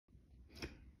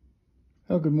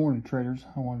Well, good morning, traders.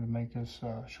 I wanted to make this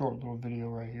short little video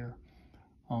right here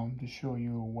to show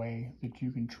you a way that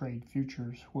you can trade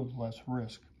futures with less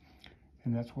risk,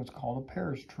 and that's what's called a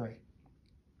pairs trade.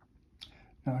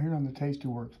 Now, here on the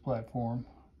Tastyworks platform,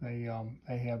 they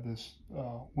have this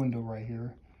window right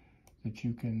here that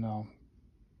you can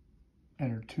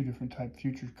enter two different type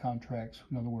futures contracts.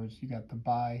 In other words, you got the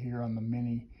buy here on the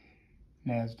mini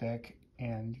NASDAQ,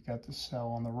 and you got the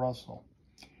sell on the Russell.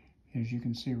 As you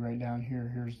can see right down here,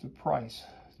 here's the price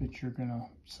that you're gonna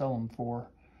sell them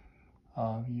for.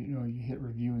 You hit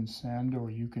review and send, or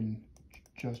you can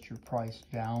adjust your price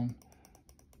down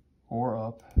or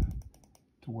up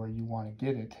to where you want to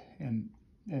get it and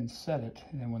set it.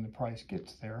 And then when the price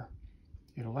gets there,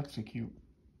 it'll execute.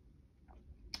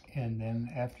 And then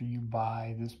after you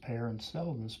buy this pair and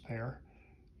sell this pair,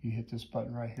 you hit this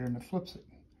button right here and it flips it.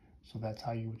 So that's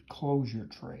how you would close your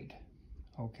trade.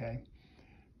 Okay.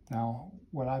 Now,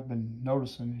 what I've been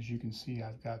noticing, as you can see,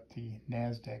 I've got the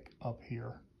NASDAQ up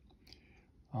here,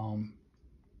 and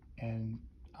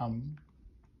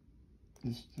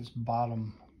this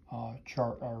bottom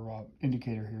chart or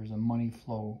indicator here is a money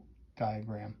flow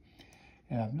diagram,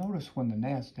 and I've noticed when the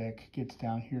NASDAQ gets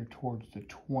down here towards the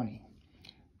 20,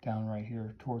 down right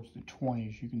here towards the 20,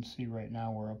 as you can see right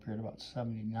now, we're up here at about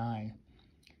 79.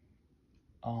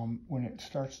 When it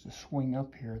starts to swing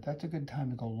up here, that's a good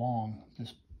time to go long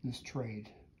this trade.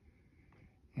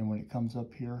 And when it comes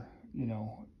up here,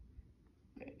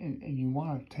 and you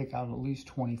want to take out at least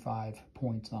 25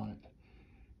 points on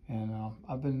it. And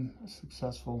I've been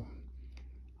successful.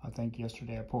 I think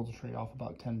yesterday I pulled the trade off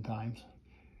about 10 times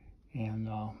and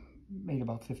made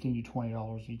about $15 to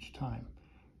 $20 each time.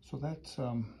 So that's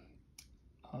a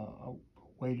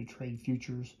way to trade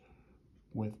futures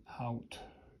without,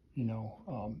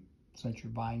 since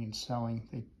you're buying and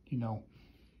selling,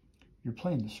 you're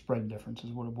playing the spread difference is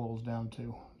what it boils down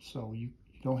to. So you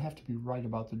don't have to be right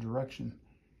about the direction.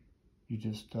 You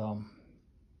just,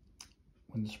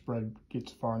 when the spread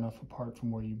gets far enough apart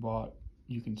from where you bought,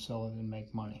 you can sell it and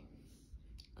make money.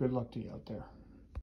 Good luck to you out there.